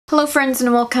Hello friends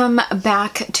and welcome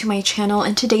back to my channel.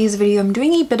 In today's video I'm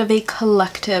doing a bit of a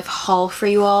collective haul for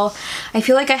you all. I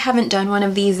feel like I haven't done one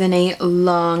of these in a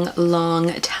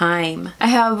long time. I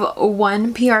have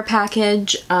one PR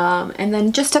package and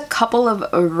then just a couple of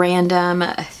random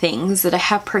things that I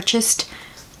have purchased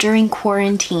during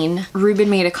quarantine. Ruben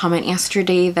made a comment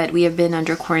yesterday that we have been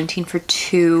under quarantine for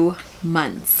 2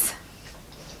 months.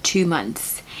 2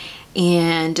 months.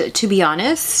 And to be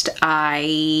honest,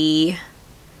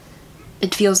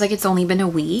 it feels like it's only been a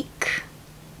week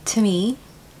to me.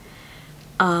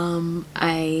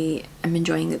 I am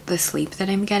enjoying the sleep that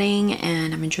I'm getting,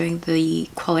 and I'm enjoying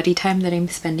the quality time that I'm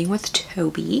spending with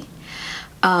Toby.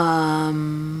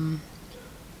 And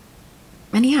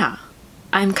yeah,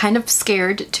 I'm kind of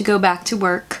scared to go back to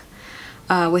work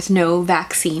with no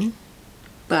vaccine,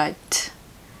 but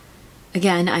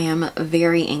again, I am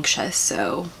very anxious,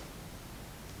 so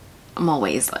I'm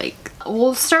always like,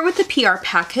 we'll start with the PR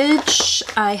package.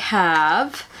 I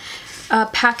have a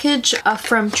package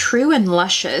from True and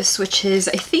Luscious, which is,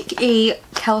 I think, a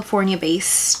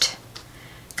California-based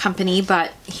company,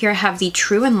 but here I have the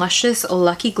True and Luscious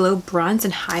Lucky Glow Bronze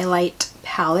and Highlight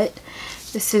Palette.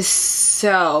 This is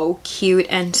so cute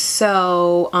and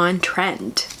so on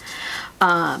trend.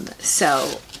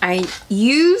 So I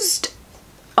used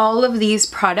all of these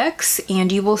products and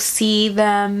you will see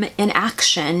them in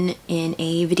action in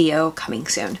a video coming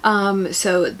soon.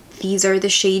 So these are the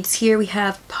shades here. We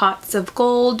have Pots of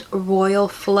Gold, Royal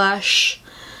Flush,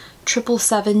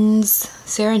 777s,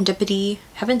 Serendipity,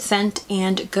 Heaven Sent,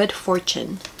 and Good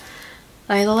Fortune.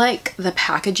 I like the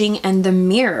packaging, and the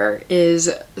mirror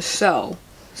is so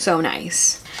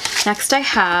nice. Next I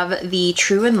have the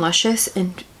True and Luscious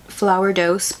and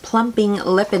Flowerdose Plumping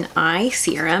Lip and Eye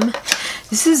Serum.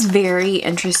 This is very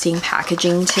interesting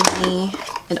packaging to me.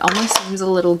 It almost seems a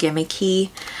little gimmicky,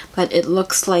 but it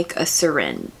looks like a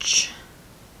syringe.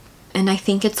 And I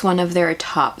think it's one of their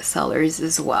top sellers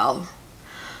as well.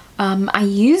 I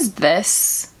used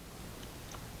this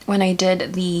when I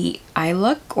did the eye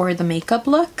look or the makeup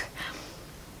look.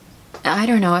 I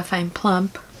don't know if I'm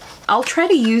plump. I'll try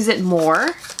to use it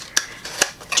more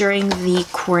during the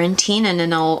quarantine, and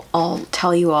then I'll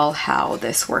tell you all how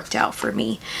this worked out for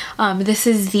me. This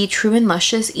is the True and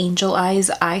Luscious Angel Eyes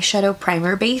Eyeshadow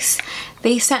Primer Base.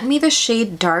 They sent me the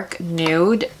shade Dark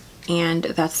Nude, and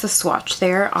that's the swatch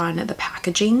there on the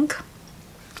packaging.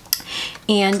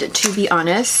 And to be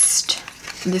honest,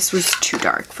 this was too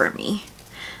dark for me.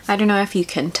 I don't know if you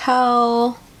can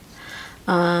tell,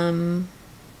 but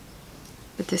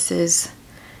this is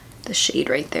the shade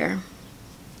right there.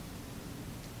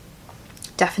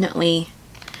 Definitely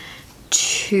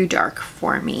too dark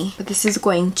for me, but this is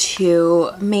going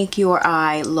to make your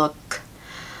eye look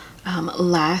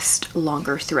last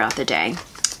longer throughout the day.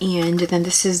 And then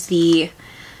this is the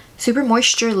Super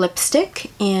Moisture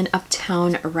Lipstick in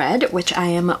Uptown Red, which I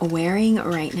am wearing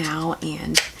right now.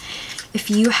 And if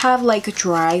you have like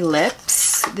dry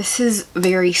lips, this is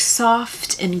very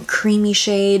soft and creamy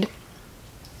shade.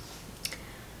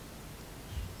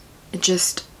 It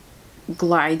just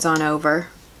glides on over.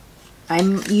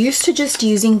 I'm used to just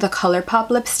using the ColourPop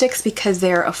lipsticks because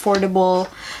they're affordable,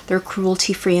 they're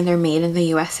cruelty-free, and they're made in the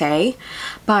USA,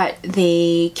 but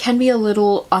they can be a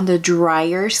little on the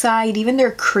drier side. Even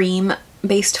their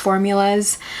cream-based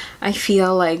formulas, I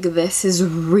feel like this is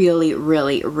really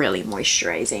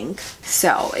moisturizing.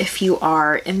 So if you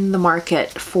are in the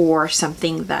market for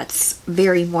something that's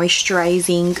very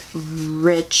moisturizing,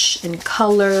 rich in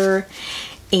color,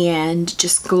 and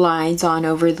just glides on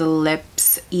over the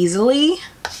lips easily,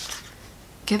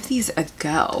 give these a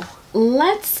go.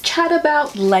 Let's chat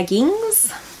about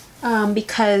leggings,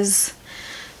 because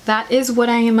that is what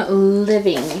I am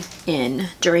living in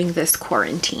during this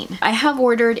quarantine. I have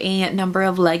ordered a number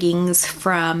of leggings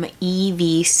from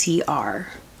EVCR.com.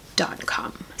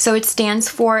 So it stands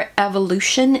for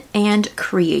Evolution and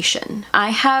Creation. I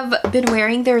have been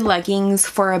wearing their leggings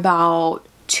for about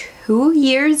 2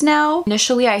 years now.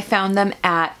 Initially, I found them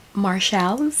at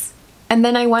Marshall's, and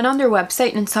then I went on their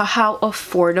website and saw how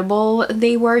affordable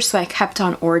they were, so I kept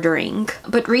on ordering.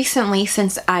 But recently,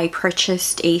 since I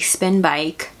purchased a spin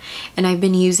bike and I've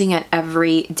been using it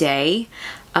every day,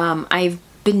 I've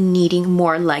been needing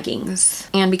more leggings,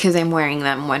 and because I'm wearing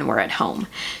them when we're at home.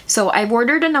 So I've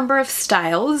ordered a number of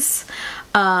styles.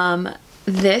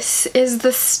 This is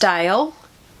the style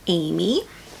Amy.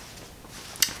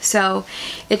 So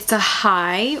it's a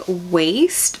high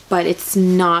waist, but it's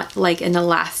not like an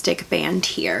elastic band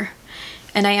here.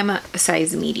 And I am a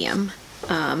size medium.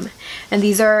 And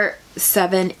these are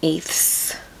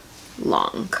 7/8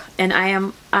 long. And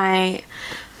I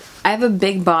I have a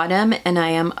big bottom and I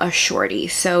am a shorty,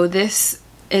 so this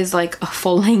is like a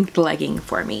full-length legging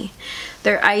for me.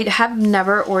 I have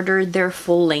never ordered their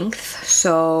full length,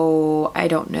 so I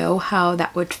don't know how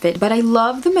that would fit, but I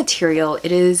love the material.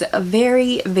 It is a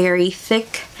very, very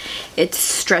thick. It's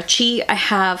stretchy. I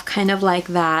have kind of like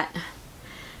that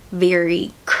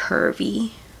very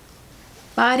curvy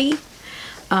body,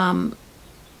 and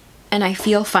I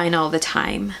feel fine all the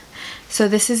time. So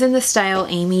this is in the style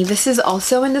Amy. This is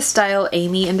also in the style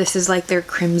Amy, and this is like their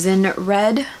crimson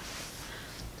red.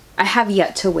 I have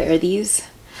yet to wear these,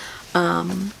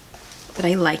 but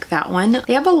I like that one.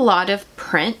 They have a lot of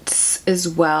prints as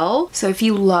well, so if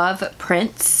you love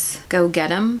prints, go get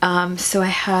them. So I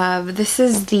have, this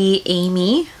is the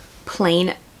Amy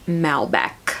plain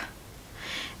Malbec,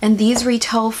 and these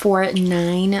retail for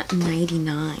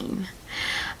 $9.99.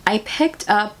 I picked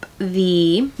up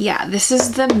the, this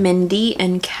is the Mindy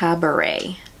and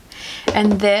Cabaret.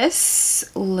 And this,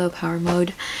 low power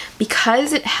mode,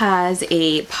 because it has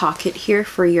a pocket here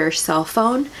for your cell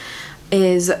phone,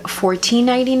 is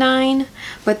 $14.99,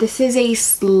 but this is a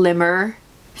slimmer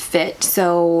fit.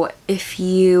 So if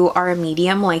you are a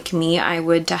medium like me, I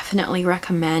would definitely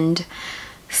recommend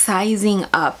sizing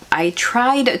up. I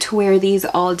tried to wear these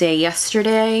all day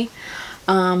yesterday,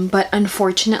 but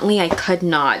unfortunately I could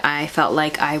not. I felt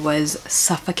like I was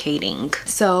suffocating.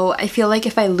 So I feel like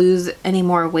if I lose any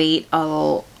more weight,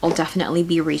 I'll definitely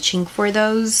be reaching for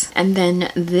those. And then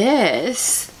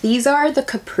these are the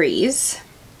capris.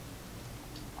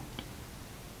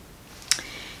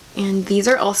 And these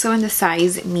are also in the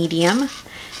size medium.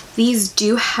 These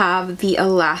do have the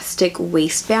elastic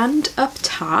waistband up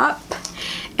top,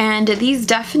 and these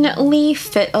definitely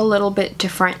fit a little bit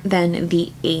different than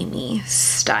the Amy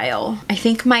style. I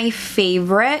think my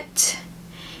favorite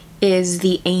is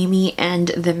the Amy and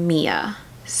the Mia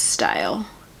style.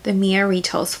 The Mia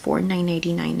retails for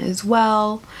 $9.99 as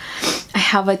well. I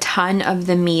have a ton of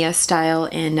the Mia style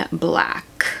in black.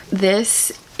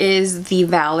 This is the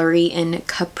Valerie in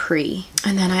Capri.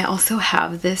 And then I also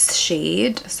have this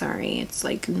shade. Sorry, it's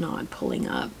like not pulling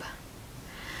up.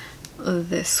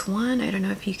 This one, I don't know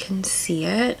if you can see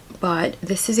it, but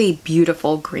this is a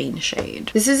beautiful green shade.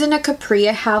 This is in a capri.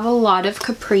 I have a lot of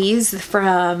capris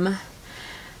from,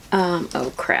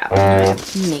 oh crap, I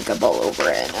have makeup all over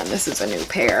it, and this is a new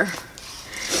pair.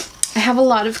 I have a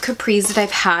lot of capris that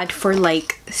I've had for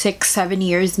like 6-7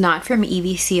 years, not from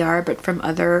EVCR, but from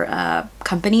other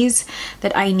companies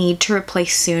that I need to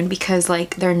replace soon, because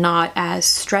like they're not as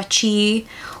stretchy,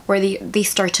 or they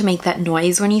start to make that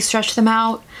noise when you stretch them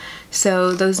out.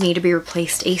 So those need to be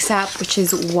replaced ASAP, which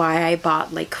is why I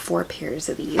bought like 4 pairs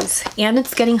of these. And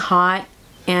it's getting hot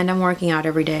and I'm working out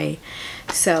every day,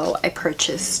 so I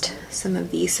purchased some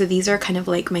of these. So these are kind of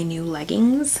like my new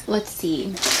leggings. Let's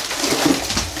see.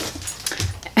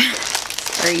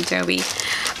 Sorry, Toby.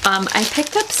 I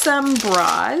picked up some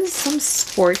bras, some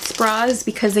sports bras,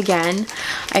 because again,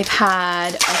 I've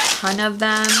had a ton of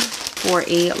them for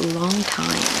a long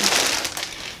time.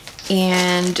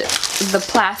 And the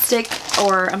plastic,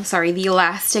 or I'm sorry, the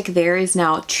elastic there is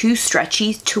now too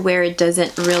stretchy to where it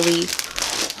doesn't really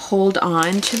hold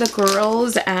on to the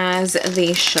girls as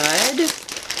they should.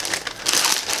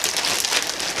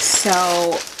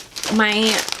 So my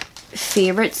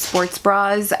favorite sports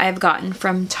bras I've gotten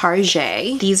from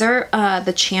Target. These are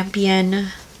the Champion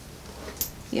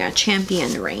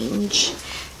range.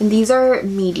 And these are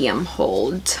medium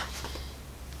hold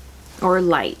or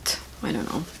light, I don't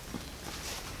know.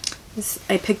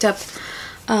 I picked up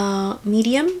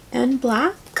medium and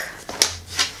black,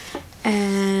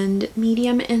 and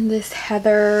medium in this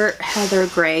heather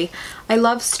gray. I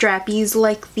love strappies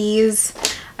like these.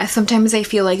 Sometimes I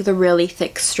feel like the really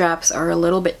thick straps are a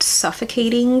little bit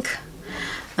suffocating,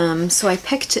 so I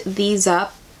picked these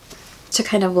up to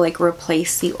kind of like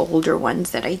replace the older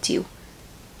ones that I do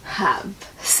have.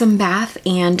 Some Bath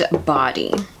and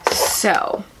Body.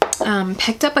 So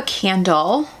picked up a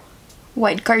candle,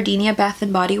 White Gardenia Bath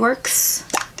and Body Works.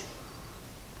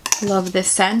 Love this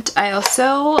scent. I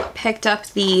also picked up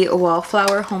the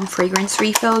Wallflower home fragrance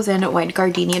refills in White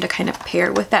Gardenia to kind of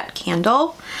pair with that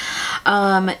candle.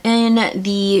 In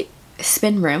the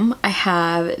spin room, I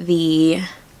have the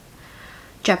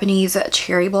Japanese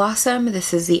Cherry Blossom.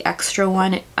 This is the extra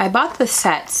one. I bought the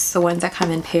sets, the ones that come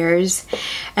in pairs.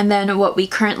 And then what we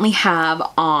currently have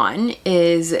on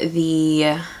is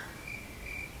the,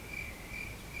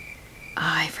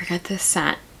 I forget this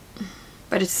scent,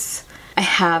 but I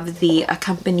have the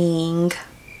accompanying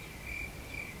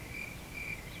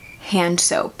hand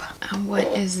soap. What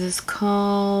is this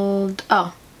called?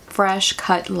 Oh, Fresh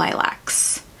Cut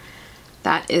Lilacs.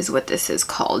 That is what this is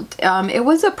called. It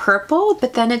was a purple,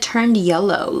 but then it turned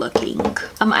yellow looking.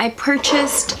 I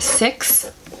purchased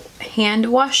 6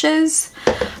 hand washes,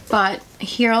 but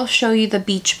here I'll show you the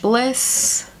Beach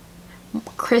Bliss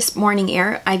Crisp Morning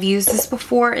Air. I've used this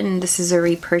before and this is a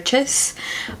repurchase.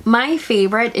 My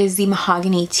favorite is the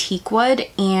Mahogany Teakwood,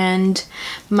 and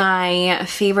my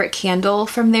favorite candle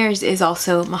from theirs is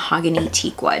also Mahogany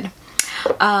Teakwood.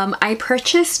 I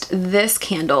purchased this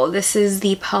candle. This is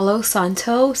the Palo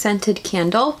Santo scented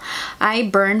candle. I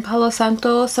burn Palo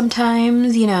Santo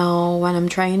sometimes, you know, when I'm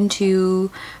trying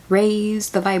to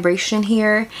raise the vibration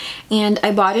here. And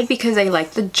I bought it because I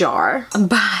like the jar,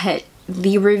 but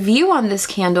the review on this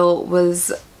candle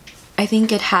was, I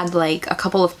think it had like a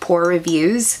couple of poor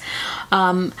reviews.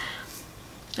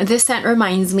 This scent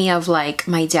reminds me of like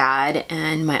my dad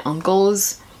and my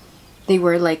uncles. They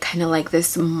were like kind of like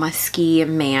this musky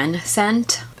man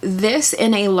scent. This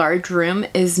in a large room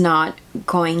is not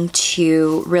going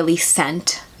to really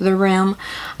scent the room.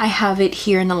 I have it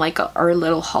here in like our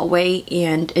little hallway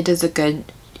and it does a good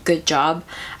job.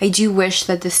 I do wish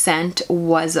that the scent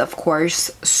was, of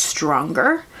course,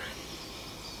 stronger,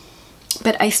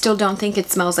 but I still don't think it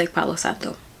smells like Palo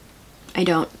Santo. I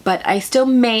don't, but I still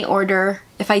may order.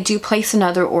 If I do place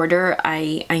another order,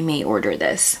 I may order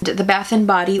this. The Bath &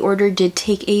 Body order did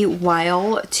take a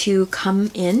while to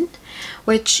come in,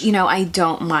 which, you know, I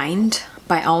don't mind.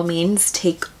 By all means,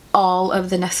 take all of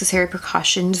the necessary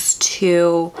precautions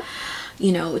to,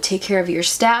 you know, take care of your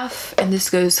staff, and this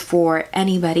goes for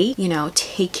anybody. You know,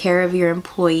 take care of your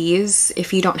employees.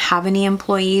 If you don't have any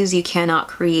employees, you cannot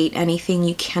create anything,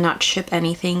 you cannot ship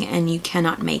anything, and you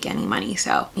cannot make any money.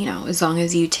 So, you know, as long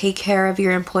as you take care of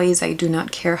your employees, I do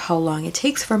not care how long it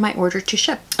takes for my order to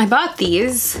ship. I bought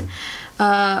these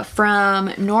from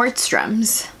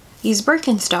Nordstrom's, these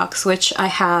Birkenstocks, which I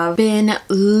have been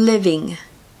living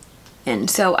in.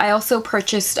 So I also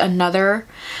purchased another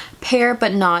pair,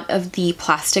 but not of the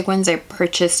plastic ones. I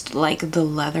purchased like the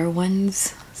leather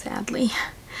ones, sadly.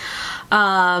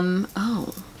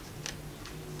 Oh,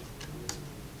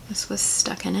 this was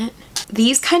stuck in it.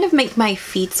 These kind of make my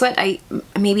feet sweat.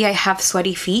 Maybe I have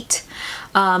sweaty feet,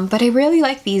 but I really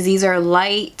like these. These are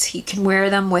light. You can wear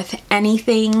them with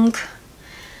anything.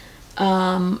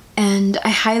 And I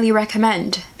highly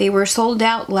recommend. They were sold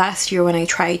out last year when I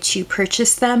tried to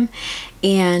purchase them,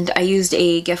 and I used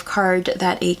a gift card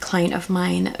that a client of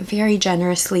mine very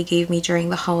generously gave me during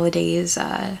the holidays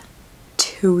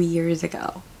 2 years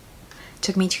ago. It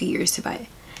took me 2 years to buy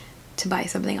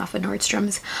something off of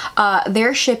Nordstrom's.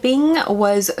 Their shipping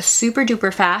was super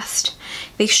duper fast.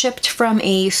 They shipped from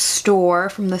a store,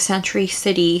 from the Century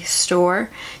City store,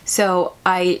 so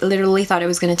I literally thought it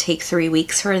was going to take 3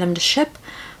 weeks for them to ship,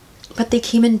 but they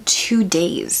came in 2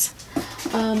 days.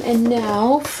 And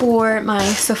now for my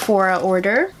Sephora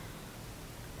order.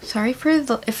 Sorry for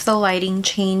if the lighting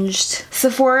changed.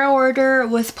 Sephora order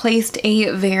was placed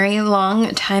a very long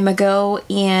time ago,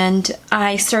 and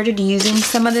I started using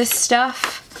some of this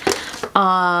stuff.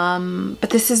 But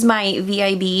this is my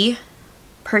VIB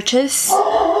purchase.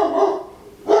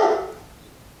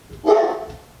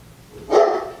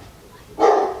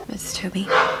 Miss Toby.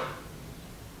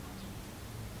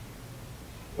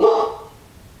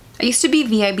 I used to be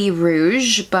VIB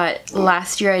Rouge, but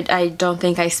last year I don't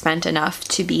think I spent enough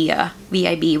to be a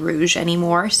VIB Rouge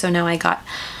anymore, so now I got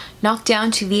knocked down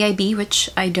to VIB,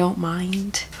 which I don't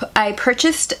mind. I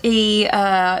purchased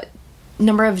a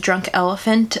number of Drunk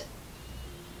Elephant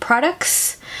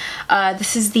products.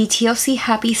 This is the TLC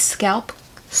Happy Scalp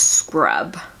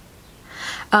Scrub.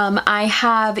 I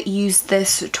have used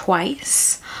this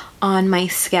twice on my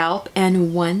scalp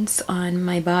and once on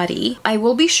my body. I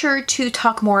will be sure to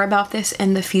talk more about this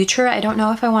in the future. I don't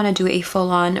know if I want to do a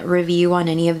full-on review on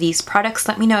any of these products.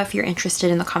 Let me know if you're interested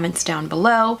in the comments down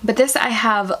below. But this I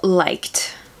have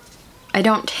liked. I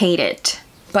don't hate it,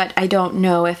 but I don't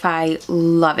know if I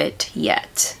love it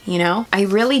yet, you know? I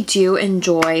really do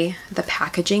enjoy the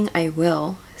packaging, I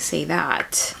will say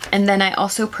that. And then I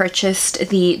also purchased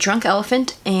the Drunk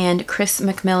Elephant and Chris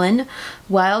McMillan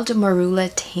Wild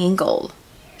Marula Tangle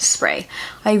spray.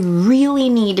 I really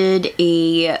needed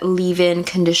a leave-in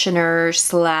conditioner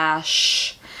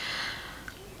slash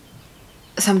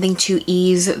something to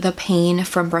ease the pain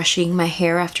from brushing my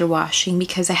hair after washing,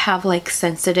 because I have like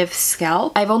sensitive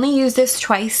scalp. I've only used this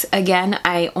twice. Again,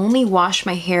 I only wash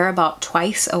my hair about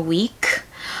twice a week.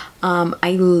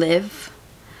 I live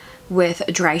with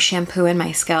dry shampoo in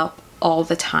my scalp all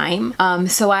the time.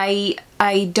 So I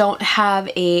don't have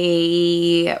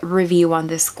a review on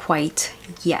this quite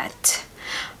yet.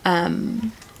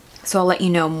 So I'll let you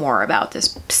know more about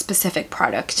this specific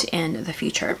product in the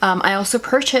future. I also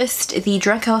purchased the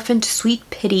Drunk Elephant Sweet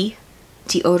Pity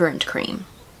deodorant cream.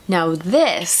 Now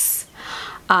this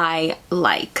I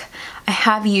like. I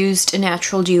have used a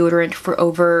natural deodorant for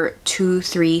over 2,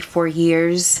 3, 4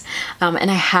 years,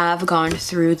 and I have gone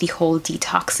through the whole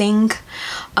detoxing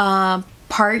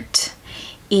part,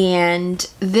 and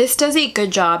this does a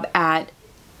good job at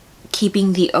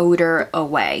keeping the odor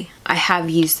away. I have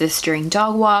used this during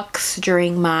dog walks,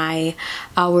 during my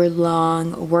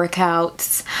hour-long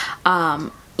workouts,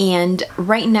 and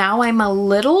right now I'm a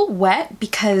little wet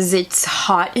because it's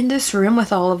hot in this room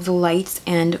with all of the lights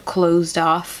and closed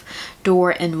off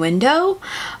door and window.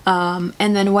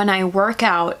 And then when I work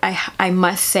out, I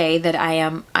must say that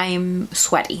I'm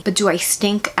sweaty. But do I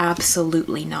stink?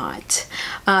 Absolutely not.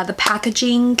 The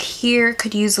packaging here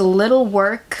could use a little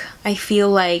work. I feel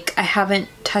like I haven't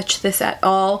touched this at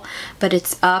all, but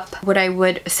it's up. What I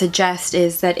would suggest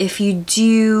is that if you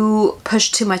do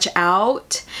push too much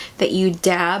out, that you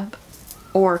dab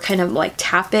or kind of like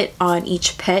tap it on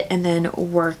each pit and then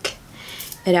work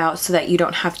it out so that you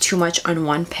don't have too much on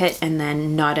one pit and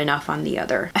then not enough on the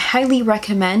other. I highly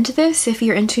recommend this if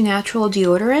you're into natural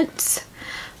deodorants.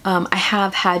 I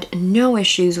have had no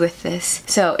issues with this.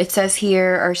 So it says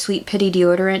here, our Sweet Pity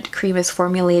deodorant cream is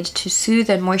formulated to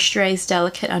soothe and moisturize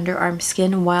delicate underarm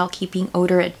skin while keeping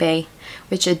odor at bay,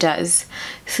 which it does.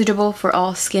 Suitable for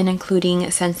all skin, including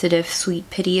sensitive. Sweet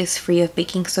Pity is free of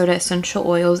baking soda, essential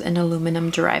oils, and aluminum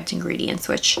derived ingredients,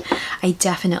 which I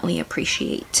definitely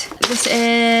appreciate. This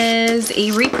is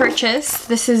a repurchase.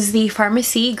 This is the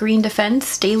Pharmacy Green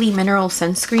Defense Daily Mineral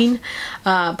Sunscreen,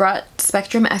 Broad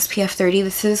Spectrum SPF 30.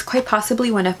 This is quite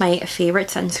possibly one of my favorite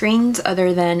sunscreens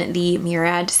other than the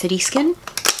Murad City Skin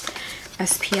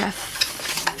SPF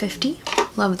 50.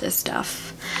 Love this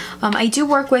stuff. I do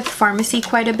work with pharmacy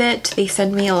quite a bit. They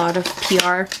send me a lot of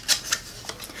PR,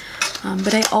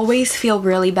 but I always feel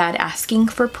really bad asking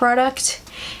for product,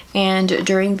 and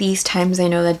during these times I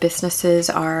know that businesses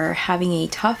are having a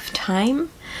tough time,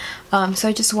 so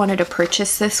I just wanted to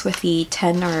purchase this with the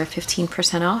 10 or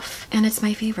 15% off, and it's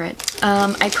my favorite.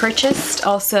 I purchased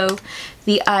also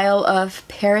the Isle of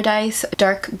Paradise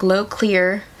Dark Glow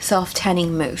Clear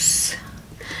Self-Tanning Mousse.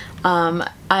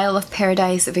 Isle of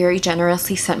Paradise very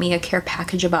generously sent me a care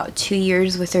package about 2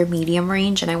 years with their medium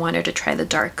range, and I wanted to try the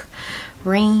dark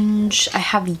range. I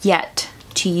have yet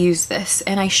to use this,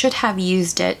 and I should have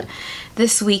used it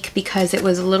this week because it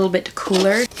was a little bit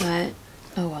cooler, but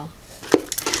oh well.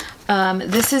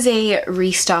 This is a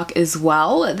restock as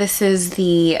well. This is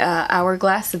the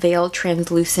Hourglass Veil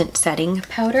Translucent Setting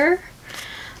Powder.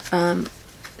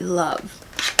 Love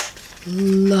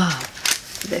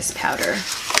this powder.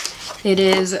 It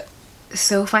is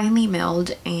so finely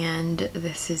milled, and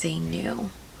this is a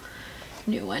new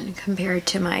one compared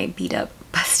to my beat up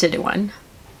busted one.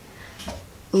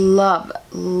 Love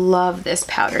this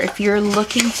powder. If you're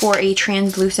looking for a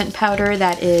translucent powder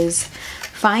that is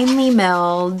finely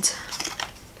milled,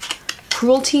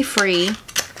 cruelty free,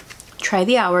 try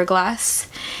the Hourglass.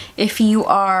 If you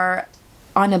are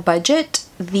on a budget,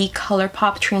 the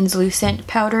ColourPop translucent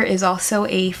powder is also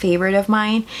a favorite of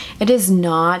mine. It is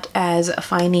not as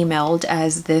finely milled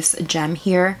as this gem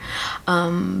here,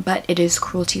 but it is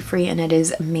cruelty free and it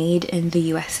is made in the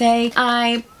USA.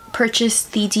 I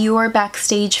purchased the Dior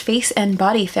Backstage Face and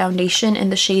Body Foundation in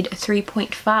the shade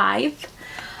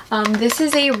 3.5. This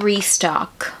is a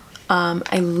restock.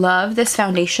 I love this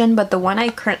foundation, but the one I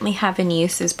currently have in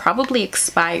use is probably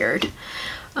expired.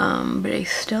 But I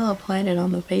still applied it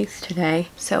on the face today,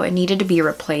 so it needed to be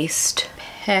replaced.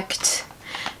 Picked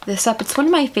this up. It's one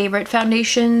of my favorite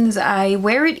foundations. I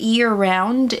wear it year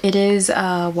round. It is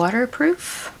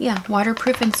waterproof. Yeah,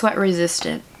 waterproof and sweat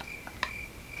resistant.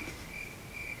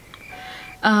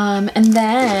 And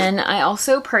then I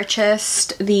also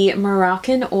purchased the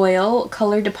Moroccan Oil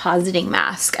Color Depositing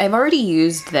Mask. I've already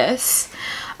used this.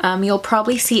 You'll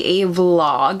probably see a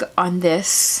vlog on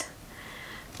this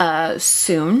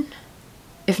soon,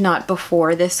 if not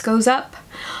before this goes up.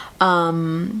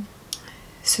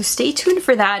 So stay tuned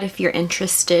for that if you're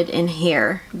interested in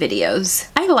hair videos.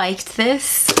 I liked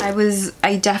this.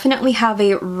 I definitely have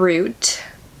a root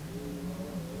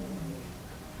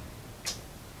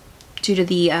due to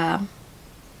the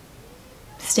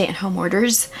stay-at-home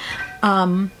orders,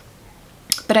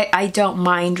 but I don't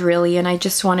mind really, and I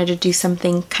just wanted to do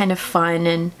something kind of fun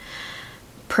and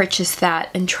purchased that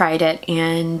and tried it,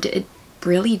 and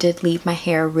really did leave my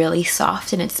hair really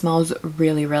soft and it smells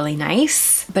really, really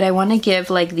nice. But I want to give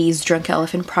like these Drunk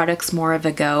Elephant products more of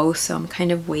a go, so I'm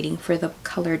kind of waiting for the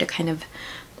color to kind of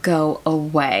go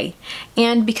away.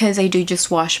 And because I do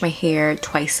just wash my hair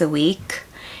twice a week,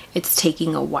 it's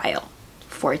taking a while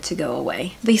for it to go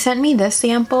away. They sent me this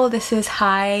sample. This is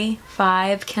High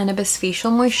 5 Cannabis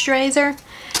Facial Moisturizer.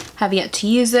 Have yet to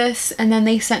use this. And then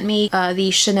they sent me the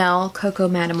Chanel Coco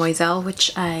Mademoiselle,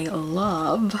 which I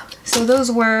love. So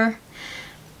those were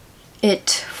it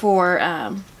for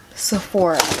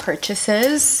Sephora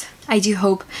purchases. I do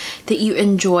hope that you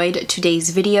enjoyed today's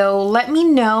video. Let me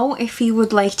know if you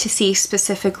would like to see a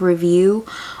specific review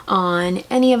on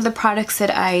any of the products that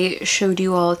I showed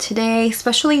you all today,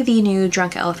 especially the new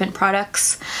Drunk Elephant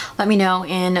products. Let me know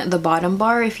in the bottom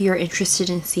bar if you're interested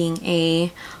in seeing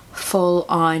a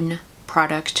full-on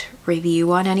product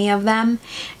review on any of them,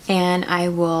 and I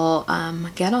will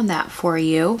get on that for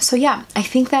you. So yeah, I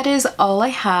think that is all I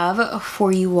have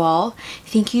for you all.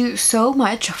 Thank you so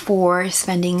much for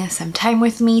spending some time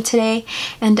with me today,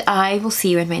 and I will see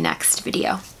you in my next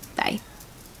video. Bye.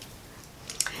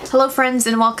 Hello friends,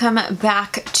 and welcome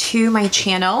back to my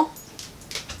channel.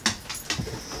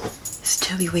 As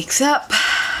Toby wakes up.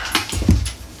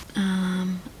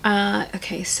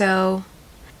 Okay, so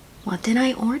what did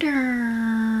I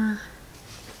order?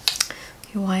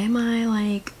 Okay, why am I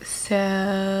like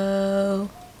so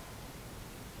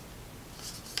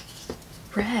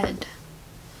red?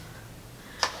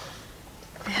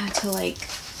 I had to like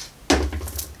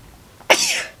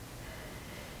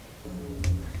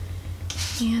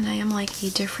and I am like a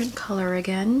different color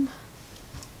again.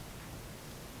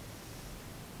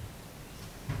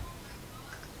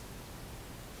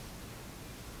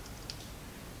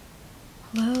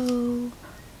 Hello.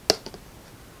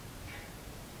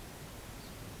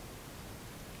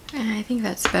 And I think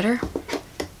that's better.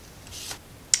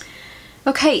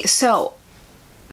 Okay, so